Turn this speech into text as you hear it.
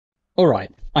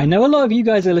Alright, I know a lot of you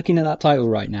guys are looking at that title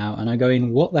right now and are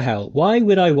going, what the hell? Why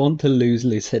would I want to lose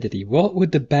lucidity? What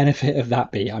would the benefit of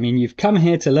that be? I mean, you've come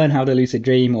here to learn how to lucid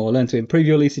dream or learn to improve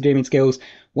your lucid dreaming skills.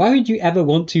 Why would you ever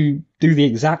want to do the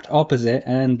exact opposite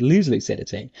and lose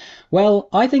lucidity? Well,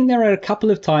 I think there are a couple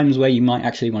of times where you might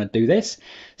actually want to do this.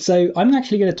 So I'm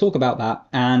actually going to talk about that,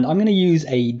 and I'm going to use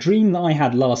a dream that I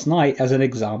had last night as an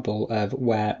example of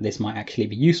where this might actually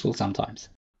be useful sometimes.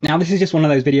 Now, this is just one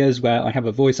of those videos where I have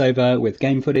a voiceover with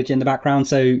game footage in the background,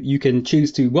 so you can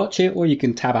choose to watch it or you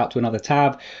can tab out to another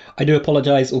tab. I do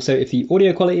apologize also if the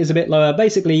audio quality is a bit lower.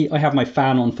 Basically, I have my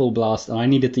fan on full blast and I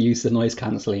needed to use the noise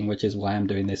cancelling, which is why I'm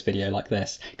doing this video like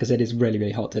this, because it is really,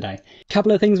 really hot today.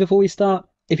 Couple of things before we start.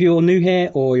 If you're new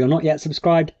here or you're not yet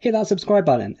subscribed, hit that subscribe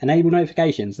button, enable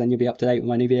notifications, then you'll be up to date when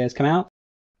my new videos come out.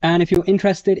 And if you're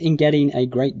interested in getting a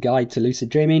great guide to lucid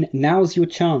dreaming, now's your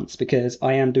chance, because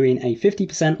I am doing a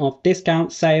 50% off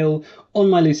discount sale on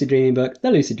my lucid dreaming book,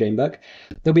 the Lucid Dream Book.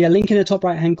 There'll be a link in the top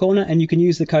right hand corner and you can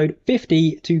use the code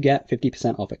 50 to get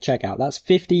 50% off at checkout. That's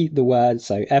 50 the word,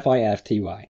 so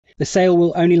FIFTY. The sale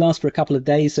will only last for a couple of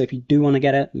days, so if you do want to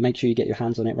get it, make sure you get your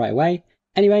hands on it right away.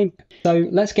 Anyway, so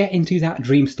let's get into that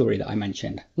dream story that I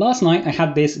mentioned. Last night I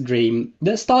had this dream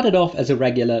that started off as a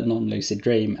regular non-lucid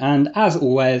dream, and as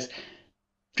always,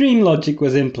 dream logic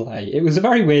was in play. It was a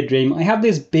very weird dream. I had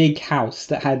this big house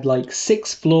that had like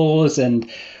 6 floors and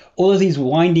all of these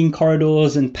winding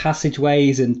corridors and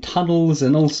passageways and tunnels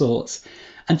and all sorts.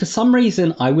 And for some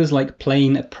reason I was like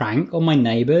playing a prank on my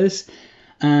neighbors,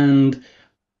 and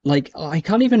like, I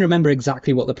can't even remember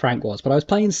exactly what the prank was, but I was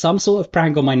playing some sort of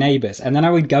prank on my neighbors, and then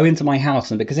I would go into my house,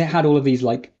 and because it had all of these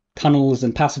like tunnels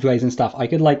and passageways and stuff, I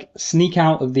could like sneak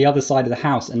out of the other side of the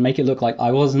house and make it look like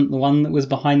I wasn't the one that was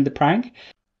behind the prank.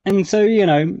 And so, you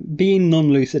know, being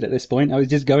non-lucid at this point, I was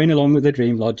just going along with the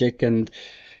dream logic and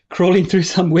crawling through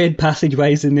some weird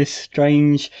passageways in this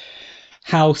strange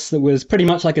house that was pretty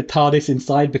much like a TARDIS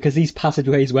inside, because these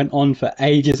passageways went on for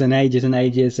ages and ages and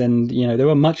ages, and you know, they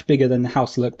were much bigger than the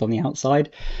house looked on the outside.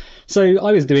 So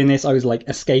I was doing this, I was like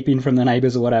escaping from the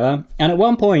neighbors or whatever, and at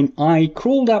one point I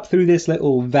crawled up through this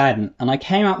little vent and I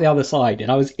came out the other side,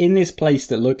 and I was in this place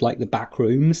that looked like the back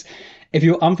rooms. If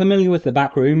you're unfamiliar with the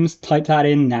back rooms, type that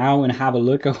in now and have a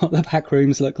look at what the back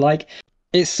rooms look like.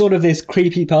 It's sort of this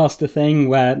creepypasta thing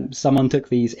where someone took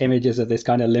these images of this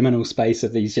kind of liminal space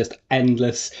of these just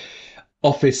endless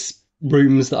office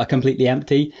rooms that are completely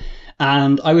empty.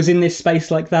 And I was in this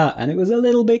space like that, and it was a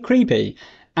little bit creepy.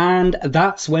 And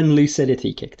that's when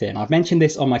lucidity kicked in. I've mentioned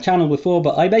this on my channel before,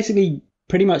 but I basically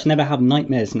pretty much never have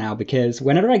nightmares now, because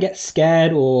whenever I get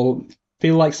scared or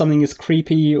feel like something is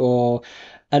creepy or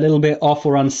a little bit off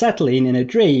or unsettling in a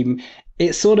dream,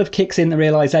 it sort of kicks in the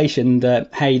realization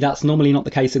that, hey, that's normally not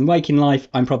the case in waking life.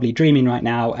 I'm probably dreaming right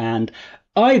now, and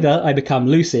either I become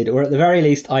lucid, or at the very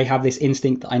least I have this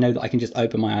instinct that I know that I can just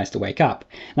open my eyes to wake up.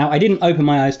 Now, I didn't open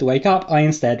my eyes to wake up. I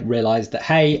instead realized that,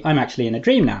 hey, I'm actually in a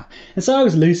dream now. And so I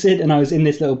was lucid and I was in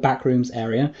this little back rooms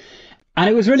area, and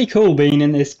it was really cool being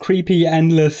in this creepy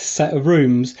endless set of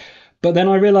rooms. But then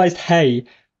I realized, hey,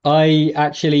 I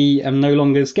actually am no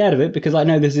longer scared of it, because I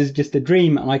know this is just a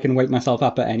dream and I can wake myself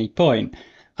up at any point.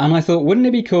 And I thought, wouldn't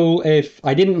it be cool if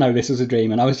I didn't know this was a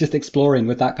dream and I was just exploring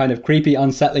with that kind of creepy,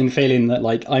 unsettling feeling that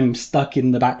like I'm stuck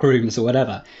in the back rooms or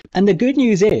whatever. And the good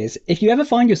news is, if you ever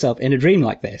find yourself in a dream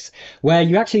like this, where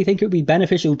you actually think it would be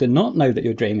beneficial to not know that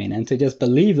you're dreaming and to just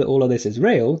believe that all of this is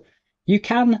real, you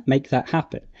can make that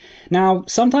happen. Now,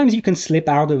 sometimes you can slip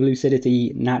out of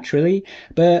lucidity naturally,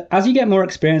 but as you get more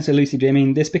experience with lucid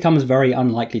dreaming, this becomes very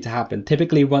unlikely to happen.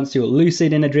 Typically, once you're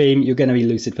lucid in a dream, you're going to be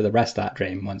lucid for the rest of that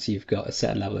dream once you've got a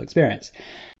certain level of experience.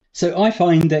 So I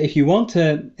find that if you want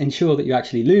to ensure that you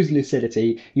actually lose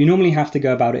lucidity, you normally have to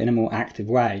go about it in a more active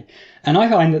way. And I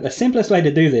find that the simplest way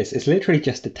to do this is literally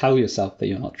just to tell yourself that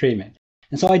you're not dreaming.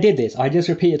 And so I did this. I just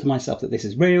repeated to myself that this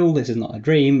is real, this is not a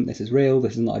dream, this is real,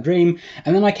 this is not a dream.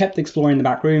 And then I kept exploring the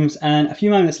back rooms, and a few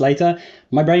moments later,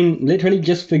 my brain literally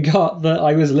just forgot that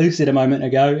I was lucid a moment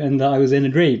ago and that I was in a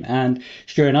dream. And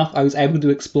sure enough, I was able to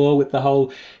explore with the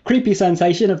whole creepy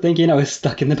sensation of thinking I was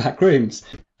stuck in the back rooms.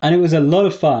 And it was a lot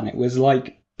of fun. It was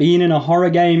like being in a horror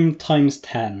game times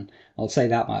 10. I'll say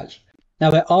that much. Now,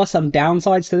 there are some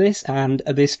downsides to this, and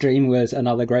this dream was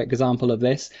another great example of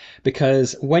this,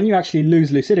 because when you actually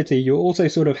lose lucidity, you're also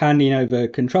sort of handing over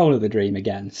control of the dream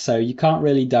again, so you can't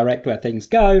really direct where things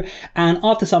go. And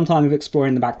after some time of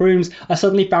exploring the back rooms, I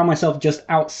suddenly found myself just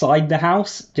outside the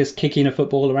house, just kicking a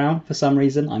football around for some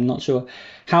reason. I'm not sure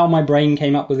how my brain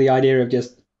came up with the idea of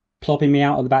just plopping me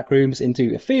out of the back rooms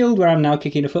into a field where I'm now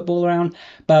kicking a football around,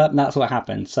 but that's what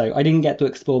happened. So I didn't get to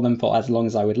explore them for as long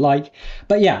as I would like.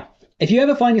 But yeah, If you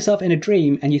ever find yourself in a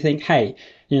dream and you think, hey,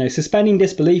 suspending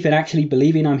disbelief and actually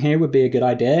believing I'm here would be a good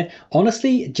idea,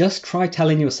 honestly, just try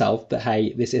telling yourself that,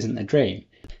 hey, this isn't a dream.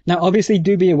 Now, obviously,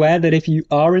 do be aware that if you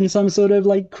are in some sort of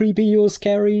like creepy or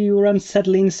scary or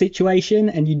unsettling situation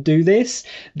and you do this,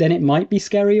 then it might be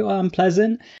scary or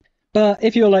unpleasant. But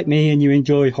if you're like me and you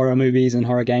enjoy horror movies and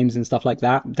horror games and stuff like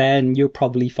that, then you'll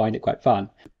probably find it quite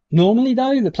fun. Normally,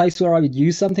 though, the place where I would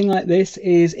use something like this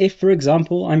is if, for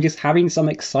example, I'm just having some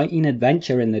exciting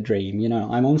adventure in the dream.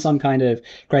 I'm on some kind of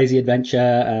crazy adventure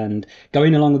and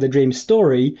going along with the dream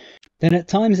story, then at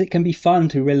times it can be fun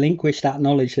to relinquish that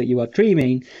knowledge that you are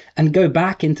dreaming and go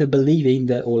back into believing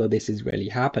that all of this is really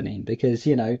happening. Because,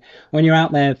 when you're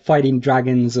out there fighting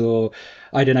dragons or,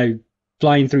 I don't know,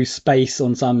 flying through space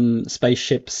on some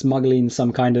spaceship, smuggling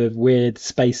some kind of weird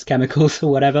space chemicals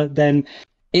or whatever, then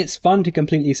it's fun to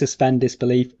completely suspend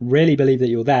disbelief, really believe that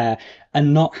you're there,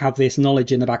 and not have this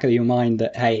knowledge in the back of your mind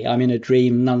that, hey, I'm in a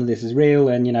dream, none of this is real,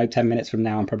 and 10 minutes from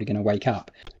now I'm probably going to wake up.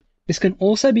 This can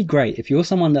also be great if you're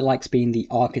someone that likes being the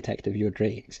architect of your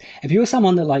dreams. If you're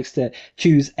someone that likes to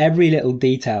choose every little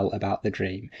detail about the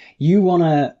dream, you want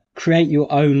to create your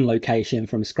own location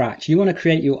from scratch. You want to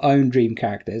create your own dream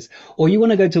characters, or you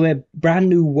want to go to a brand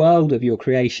new world of your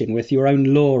creation with your own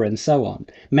lore and so on.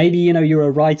 Maybe, you're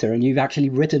a writer and you've actually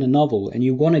written a novel and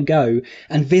you want to go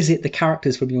and visit the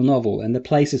characters from your novel and the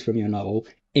places from your novel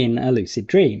in a lucid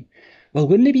dream. Well,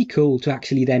 wouldn't it be cool to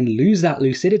actually then lose that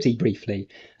lucidity briefly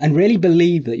and really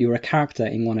believe that you're a character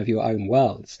in one of your own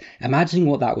worlds? Imagine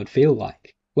what that would feel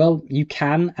like. Well, you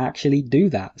can actually do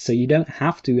that, so you don't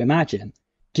have to imagine.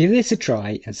 Give this a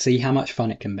try and see how much fun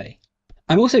it can be.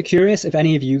 I'm also curious if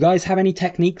any of you guys have any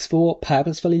techniques for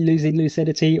purposefully losing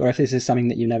lucidity, or if this is something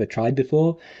that you've never tried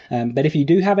before. But if you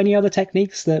do have any other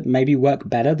techniques that maybe work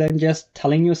better than just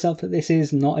telling yourself that this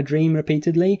is not a dream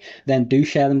repeatedly, then do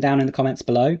share them down in the comments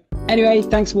below. Anyway,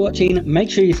 thanks for watching. Make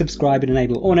sure you subscribe and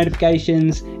enable all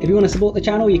notifications. If you want to support the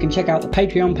channel, you can check out the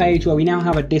Patreon page, where we now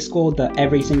have a Discord that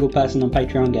every single person on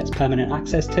Patreon gets permanent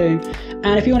access to.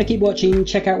 And if you want to keep watching,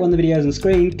 check out one of the videos on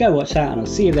screen, go watch that, and I'll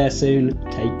see you there soon.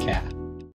 Take care.